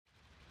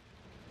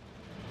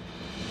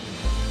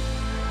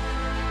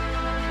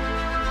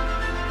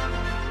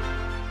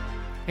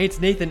Hey, it's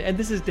Nathan, and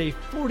this is day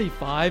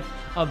 45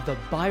 of the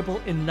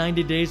Bible in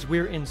 90 days.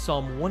 We're in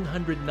Psalm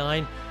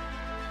 109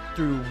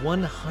 through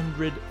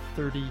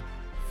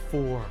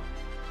 134.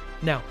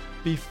 Now,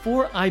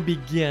 before I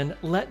begin,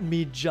 let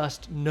me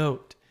just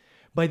note,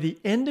 by the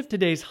end of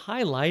today's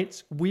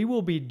highlights, we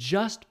will be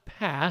just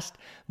past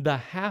the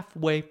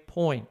halfway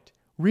point.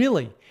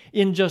 Really,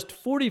 in just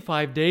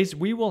 45 days,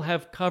 we will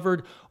have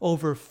covered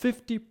over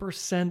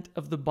 50%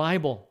 of the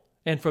Bible.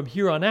 And from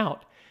here on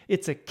out,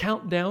 it's a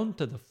countdown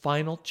to the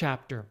final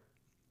chapter.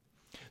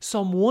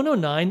 Psalm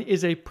 109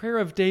 is a prayer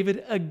of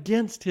David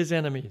against his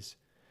enemies,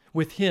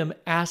 with him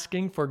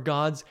asking for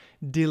God's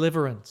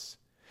deliverance.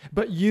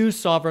 But you,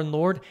 sovereign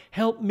Lord,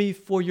 help me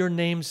for your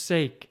name's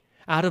sake.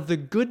 Out of the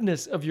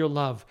goodness of your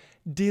love,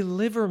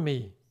 deliver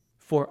me,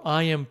 for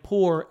I am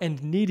poor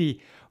and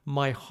needy.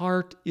 My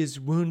heart is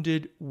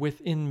wounded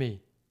within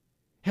me.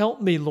 Help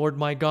me, Lord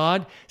my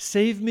God.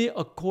 Save me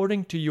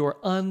according to your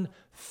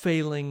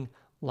unfailing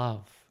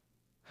love.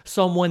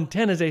 Psalm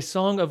 110 is a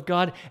song of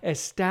God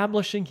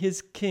establishing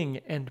his king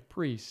and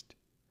priest.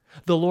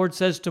 The Lord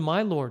says to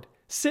my Lord,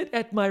 sit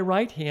at my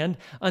right hand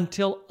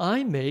until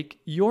I make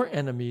your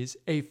enemies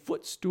a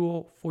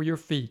footstool for your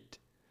feet.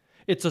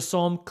 It's a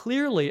psalm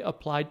clearly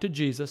applied to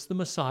Jesus, the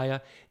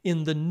Messiah,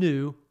 in the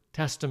New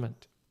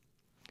Testament.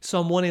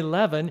 Psalm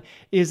 111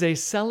 is a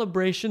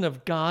celebration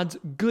of God's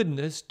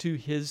goodness to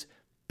his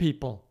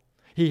people.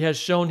 He has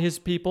shown his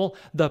people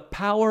the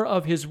power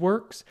of his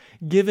works,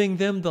 giving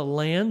them the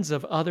lands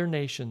of other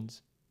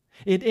nations.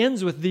 It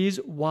ends with these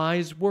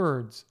wise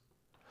words.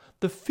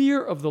 The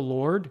fear of the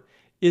Lord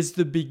is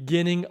the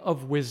beginning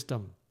of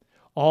wisdom.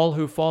 All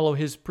who follow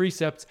his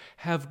precepts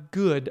have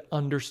good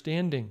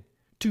understanding.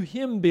 To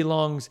him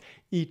belongs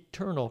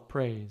eternal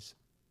praise.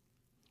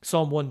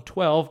 Psalm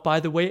 112, by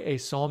the way, a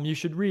psalm you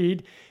should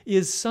read,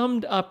 is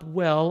summed up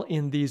well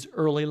in these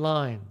early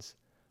lines.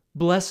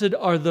 Blessed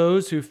are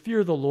those who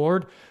fear the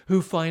Lord,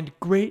 who find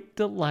great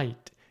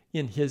delight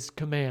in his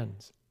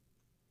commands.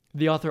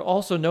 The author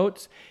also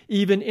notes,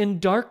 even in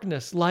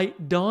darkness,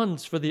 light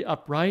dawns for the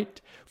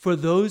upright, for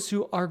those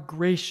who are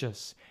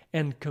gracious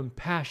and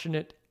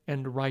compassionate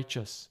and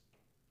righteous.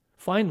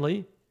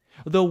 Finally,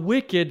 the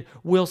wicked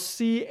will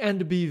see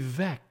and be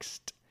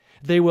vexed.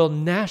 They will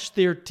gnash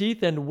their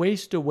teeth and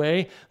waste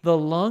away. The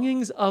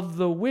longings of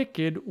the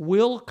wicked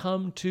will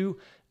come to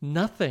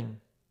nothing.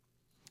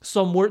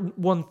 Psalm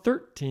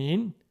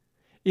 113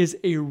 is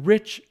a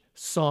rich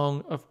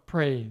song of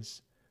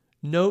praise.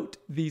 Note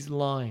these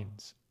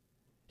lines.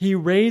 He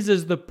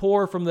raises the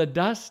poor from the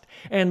dust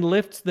and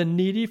lifts the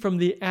needy from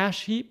the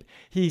ash heap.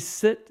 He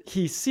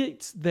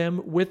seats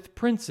them with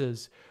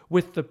princes,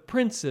 with the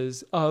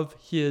princes of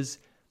his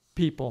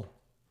people.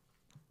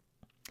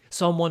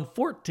 Psalm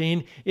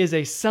 114 is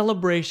a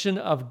celebration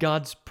of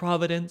God's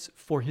providence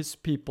for his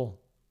people.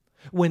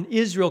 When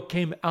Israel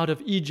came out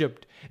of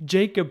Egypt,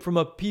 Jacob from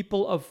a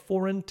people of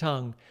foreign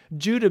tongue,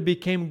 Judah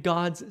became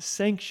God's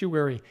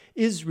sanctuary,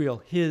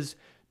 Israel his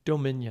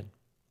dominion.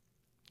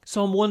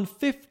 Psalm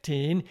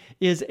 115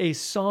 is a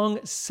song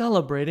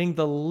celebrating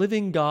the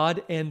living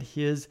God and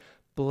his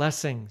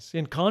blessings,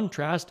 in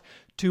contrast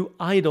to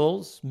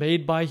idols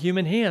made by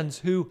human hands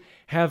who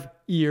have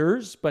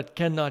ears but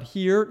cannot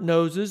hear,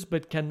 noses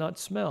but cannot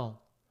smell.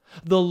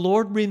 The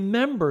Lord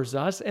remembers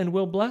us and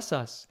will bless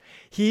us.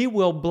 He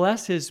will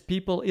bless his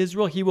people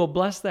Israel. He will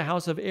bless the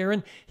house of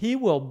Aaron. He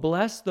will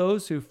bless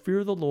those who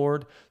fear the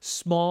Lord,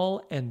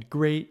 small and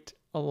great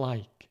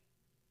alike.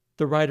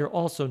 The writer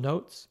also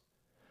notes,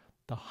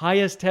 the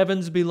highest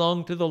heavens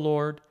belong to the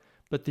Lord,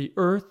 but the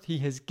earth he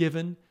has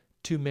given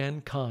to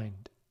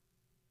mankind.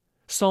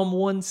 Psalm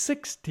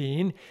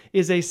 116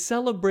 is a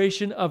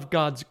celebration of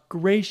God's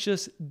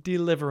gracious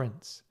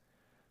deliverance.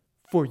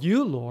 For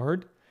you,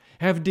 Lord,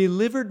 have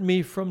delivered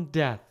me from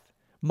death,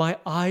 my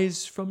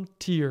eyes from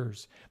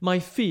tears, my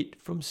feet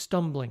from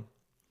stumbling,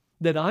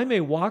 that I may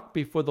walk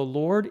before the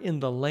Lord in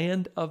the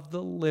land of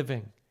the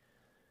living.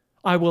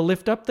 I will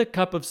lift up the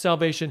cup of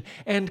salvation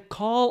and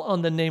call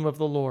on the name of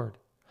the Lord.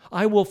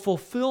 I will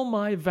fulfill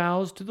my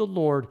vows to the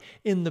Lord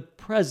in the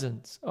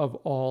presence of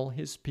all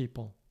his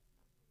people.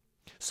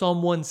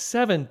 Psalm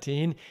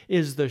 117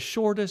 is the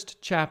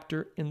shortest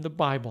chapter in the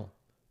Bible,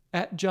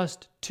 at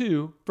just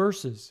 2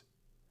 verses.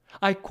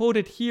 I quote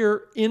it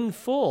here in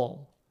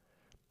full.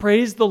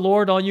 Praise the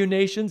Lord, all you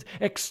nations.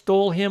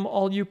 Extol him,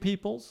 all you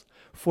peoples.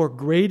 For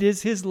great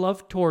is his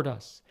love toward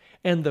us,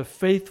 and the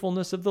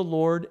faithfulness of the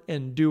Lord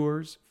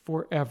endures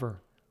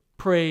forever.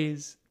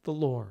 Praise the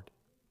Lord.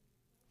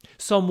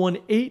 Psalm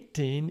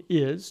 118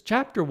 is,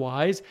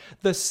 chapter-wise,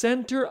 the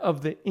center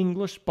of the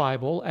English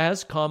Bible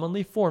as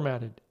commonly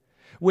formatted,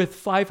 with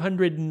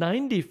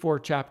 594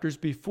 chapters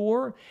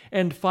before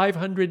and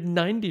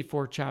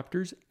 594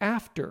 chapters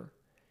after.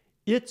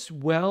 It's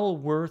well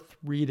worth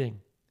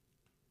reading.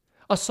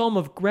 A psalm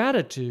of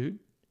gratitude,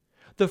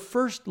 the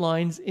first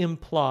lines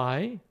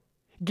imply,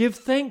 give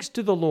thanks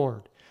to the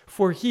Lord,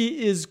 for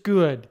he is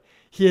good.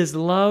 His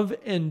love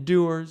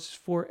endures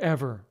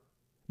forever.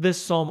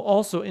 This psalm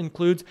also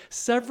includes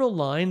several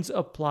lines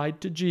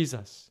applied to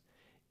Jesus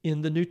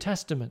in the New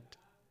Testament.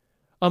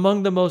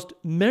 Among the most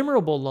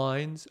memorable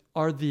lines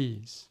are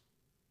these: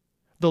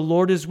 "The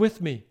Lord is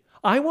with me.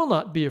 I will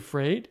not be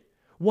afraid.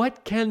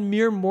 What can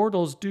mere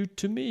mortals do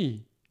to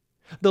me?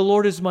 The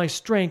Lord is my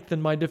strength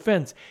and my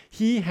defense.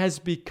 He has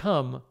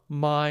become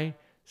my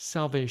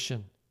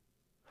salvation.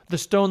 The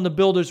stone the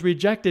builders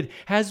rejected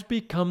has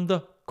become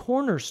the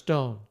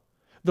cornerstone.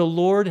 The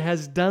Lord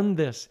has done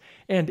this,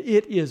 and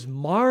it is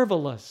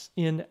marvelous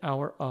in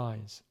our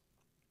eyes."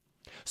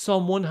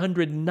 Psalm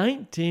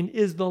 119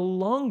 is the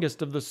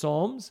longest of the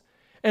Psalms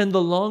and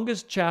the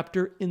longest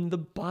chapter in the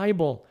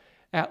Bible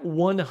at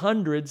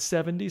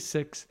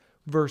 176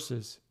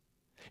 verses.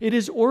 It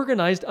is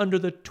organized under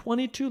the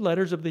 22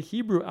 letters of the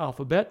Hebrew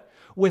alphabet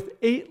with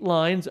 8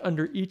 lines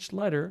under each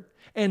letter,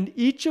 and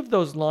each of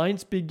those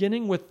lines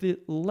beginning with the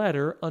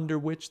letter under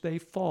which they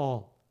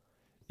fall.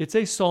 It's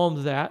a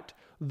psalm that,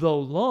 though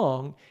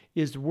long,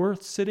 is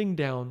worth sitting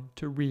down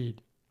to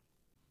read.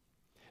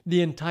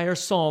 The entire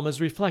psalm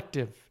is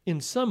reflective,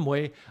 in some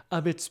way,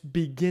 of its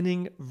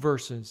beginning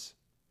verses.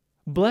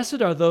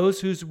 "Blessed are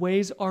those whose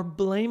ways are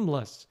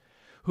blameless,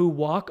 who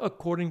walk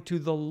according to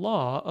the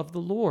law of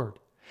the Lord.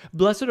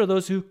 Blessed are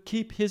those who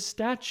keep his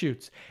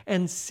statutes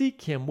and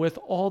seek him with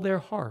all their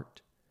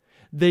heart.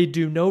 They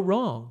do no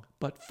wrong,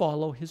 but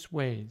follow his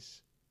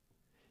ways."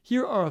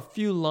 Here are a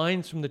few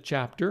lines from the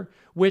chapter,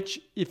 which,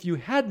 if you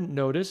hadn't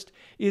noticed,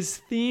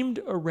 is themed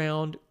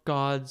around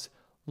God's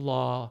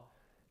law.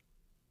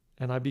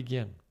 And I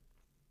begin.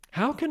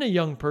 "How can a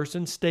young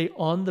person stay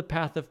on the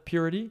path of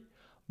purity?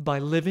 By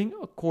living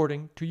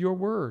according to your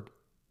word.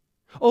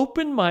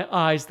 Open my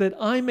eyes that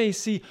I may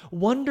see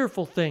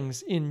wonderful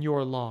things in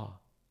your law.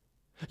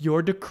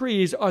 Your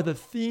decrees are the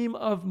theme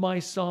of my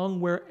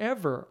song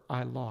wherever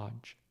I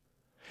lodge.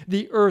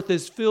 The earth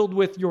is filled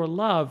with your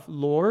love,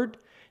 Lord.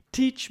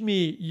 Teach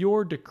me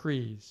your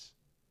decrees.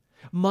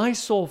 My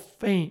soul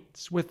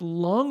faints with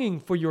longing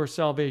for your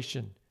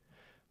salvation,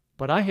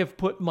 but I have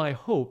put my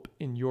hope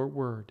in your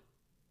word.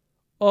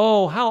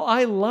 Oh, how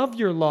I love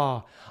your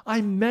law!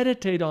 I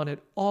meditate on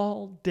it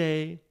all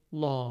day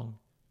long.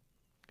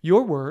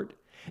 Your word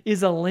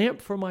is a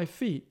lamp for my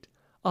feet,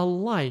 a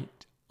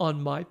light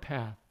on my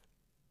path.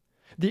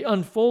 The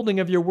unfolding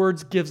of your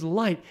words gives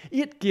light.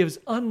 It gives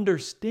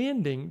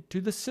understanding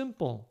to the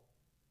simple.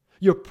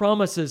 Your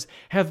promises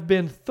have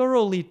been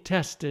thoroughly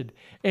tested,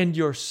 and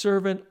your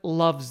servant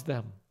loves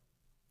them.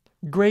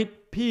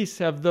 Great peace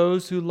have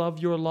those who love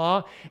your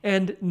law,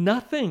 and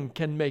nothing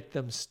can make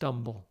them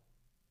stumble."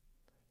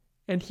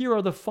 And here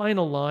are the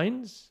final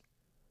lines.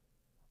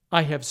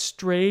 "I have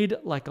strayed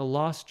like a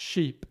lost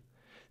sheep.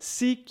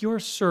 Seek your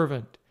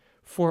servant,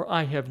 for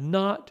I have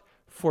not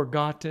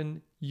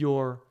forgotten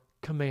your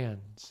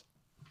commands."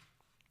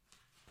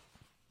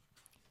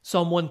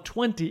 Psalm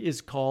 120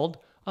 is called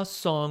a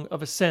song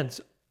of ascents,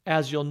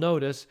 as you'll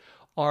notice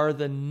are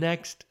the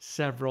next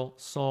several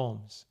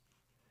psalms.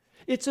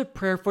 It's a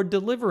prayer for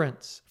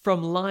deliverance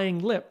from lying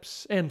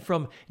lips and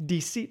from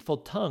deceitful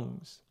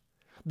tongues.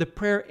 The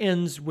prayer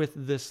ends with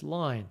this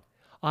line: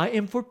 "I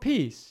am for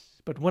peace,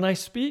 but when I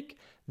speak,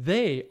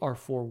 they are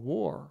for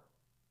war."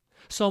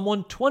 Psalm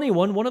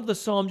 121, one of the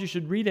psalms you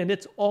should read, and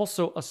it's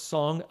also a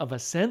song of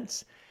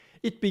ascents.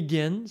 It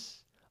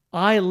begins,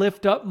 "I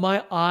lift up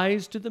my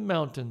eyes to the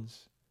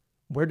mountains."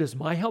 Where does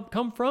my help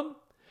come from?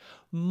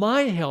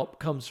 My help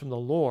comes from the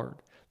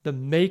Lord, the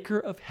maker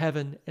of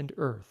heaven and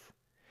earth.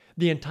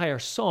 The entire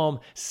psalm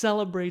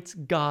celebrates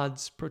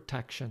God's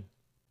protection.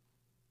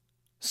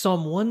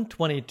 Psalm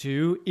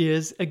 122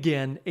 is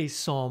again a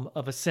psalm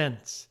of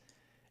ascents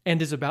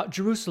and is about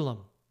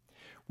Jerusalem,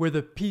 where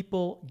the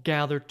people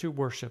gather to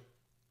worship.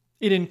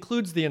 It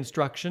includes the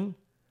instruction,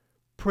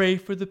 "Pray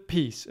for the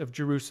peace of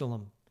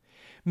Jerusalem.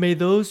 May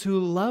those who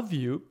love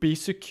you be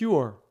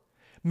secure.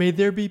 May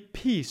there be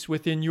peace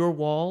within your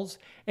walls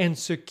and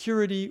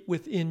security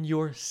within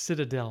your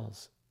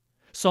citadels."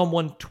 Psalm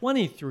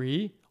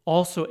 123,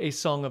 also a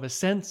song of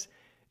ascents,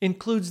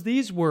 includes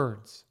these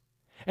words: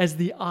 "As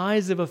the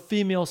eyes of a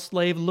female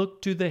slave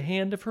look to the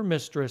hand of her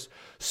mistress,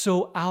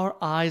 so our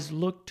eyes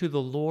look to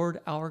the Lord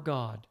our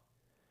God."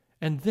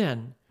 And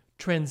then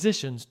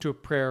transitions to a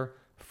prayer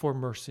for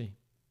mercy.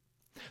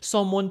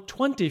 Psalm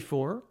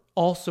 124,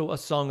 also a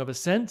song of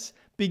ascents,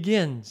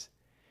 begins,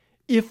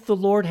 "If the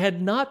Lord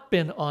had not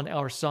been on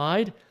our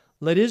side,"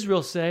 let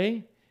Israel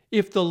say,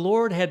 "if the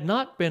Lord had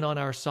not been on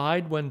our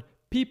side when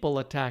people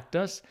attacked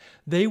us,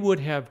 they would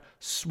have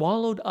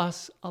swallowed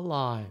us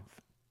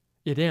alive."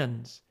 It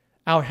ends,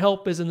 "Our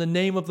help is in the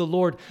name of the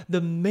Lord,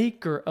 the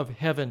maker of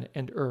heaven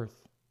and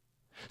earth."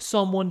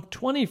 Psalm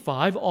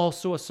 125,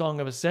 also a song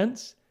of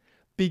ascents,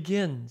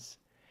 begins,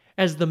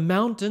 "As the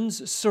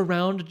mountains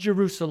surround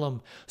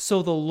Jerusalem,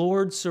 so the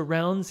Lord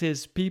surrounds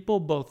his people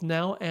both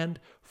now and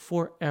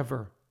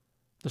forever."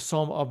 The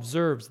psalm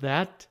observes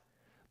that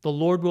the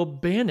Lord will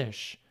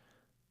banish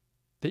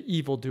the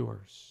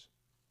evildoers.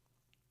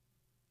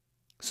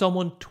 Psalm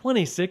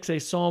 126, a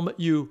psalm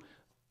you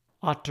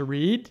ought to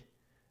read,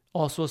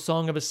 also a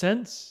song of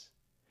ascents,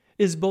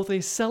 is both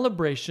a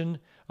celebration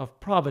of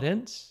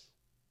providence.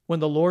 When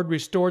the Lord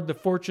restored the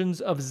fortunes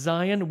of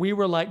Zion, we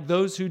were like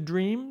those who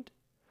dreamed,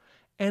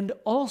 and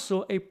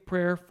also a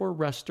prayer for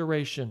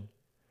restoration.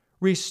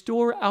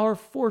 Restore our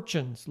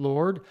fortunes,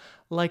 Lord,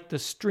 like the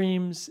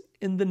streams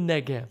in the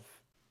Negev.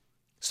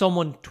 Psalm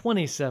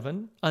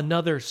 127,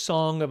 another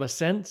song of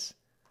ascents,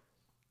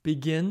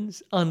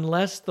 begins,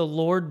 unless the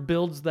Lord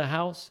builds the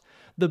house,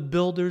 the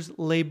builders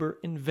labor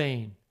in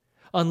vain.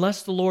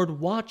 Unless the Lord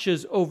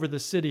watches over the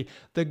city,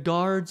 the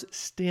guards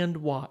stand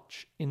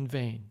watch in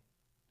vain.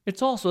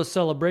 It's also a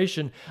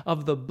celebration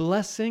of the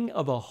blessing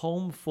of a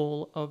home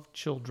full of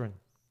children.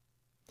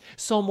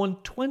 Psalm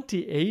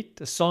 128,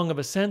 a song of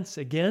ascents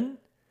again,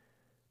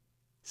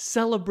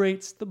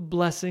 celebrates the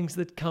blessings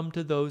that come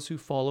to those who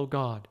follow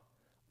God.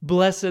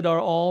 Blessed are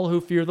all who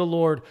fear the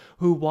Lord,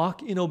 who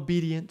walk in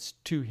obedience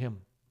to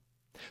him.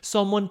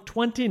 Psalm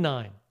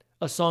 129,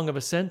 a song of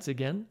ascents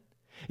again,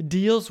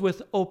 deals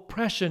with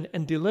oppression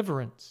and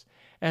deliverance,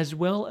 as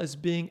well as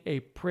being a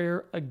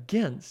prayer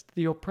against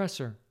the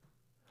oppressor.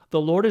 The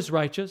Lord is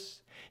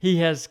righteous. He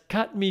has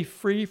cut me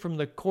free from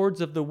the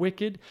cords of the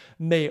wicked.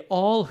 May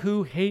all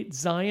who hate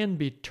Zion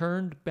be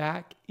turned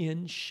back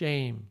in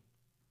shame.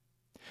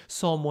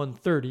 Psalm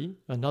 130,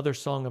 another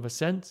song of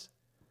ascents,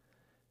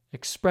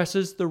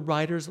 expresses the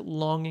writer's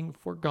longing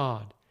for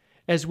God,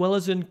 as well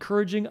as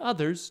encouraging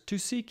others to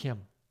seek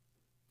him.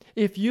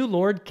 If you,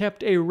 Lord,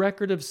 kept a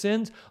record of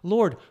sins,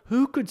 Lord,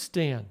 who could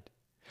stand?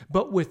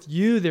 But with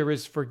you there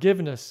is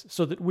forgiveness,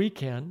 so that we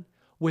can,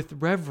 with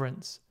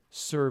reverence,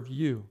 serve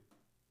you.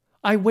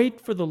 I wait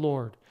for the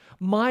Lord.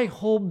 My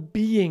whole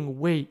being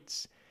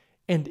waits,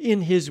 and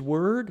in his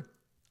word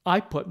I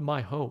put my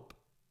hope.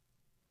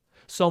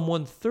 Psalm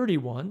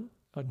 131,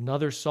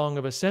 another song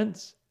of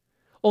ascents,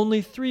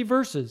 only 3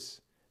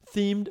 verses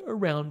themed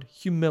around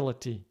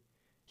humility.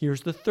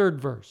 Here's the 3rd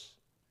verse.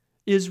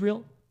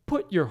 Israel,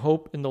 put your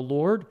hope in the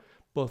Lord,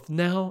 both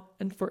now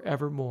and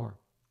forevermore.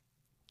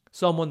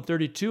 Psalm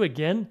 132,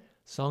 again,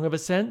 Song of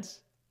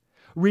Ascents,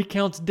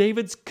 recounts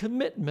David's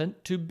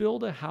commitment to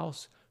build a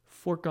house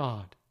for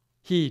God.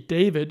 He,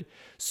 David,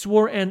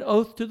 swore an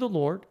oath to the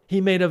Lord.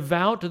 He made a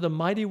vow to the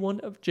Mighty One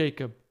of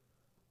Jacob.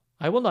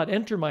 I will not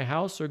enter my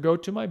house or go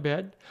to my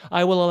bed.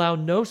 I will allow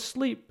no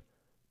sleep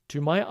to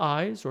my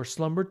eyes or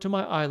slumber to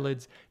my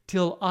eyelids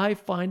till I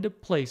find a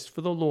place for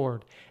the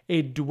Lord,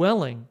 a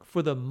dwelling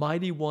for the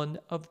Mighty One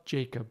of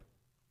Jacob.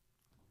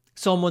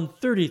 Psalm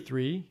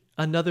 133,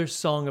 another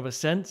song of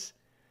ascents,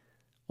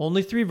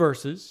 only 3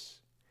 verses,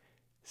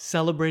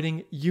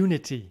 celebrating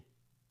unity.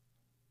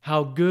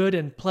 How good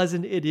and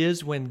pleasant it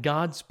is when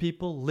God's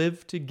people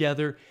live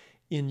together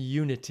in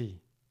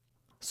unity.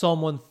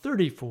 Psalm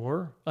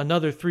 134,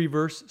 another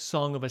 3-verse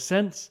song of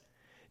ascents,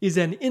 is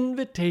an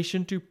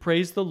invitation to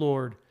praise the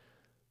Lord,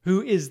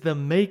 who is the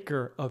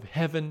maker of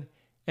heaven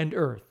and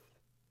earth.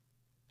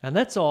 And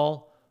that's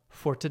all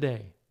for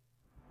today.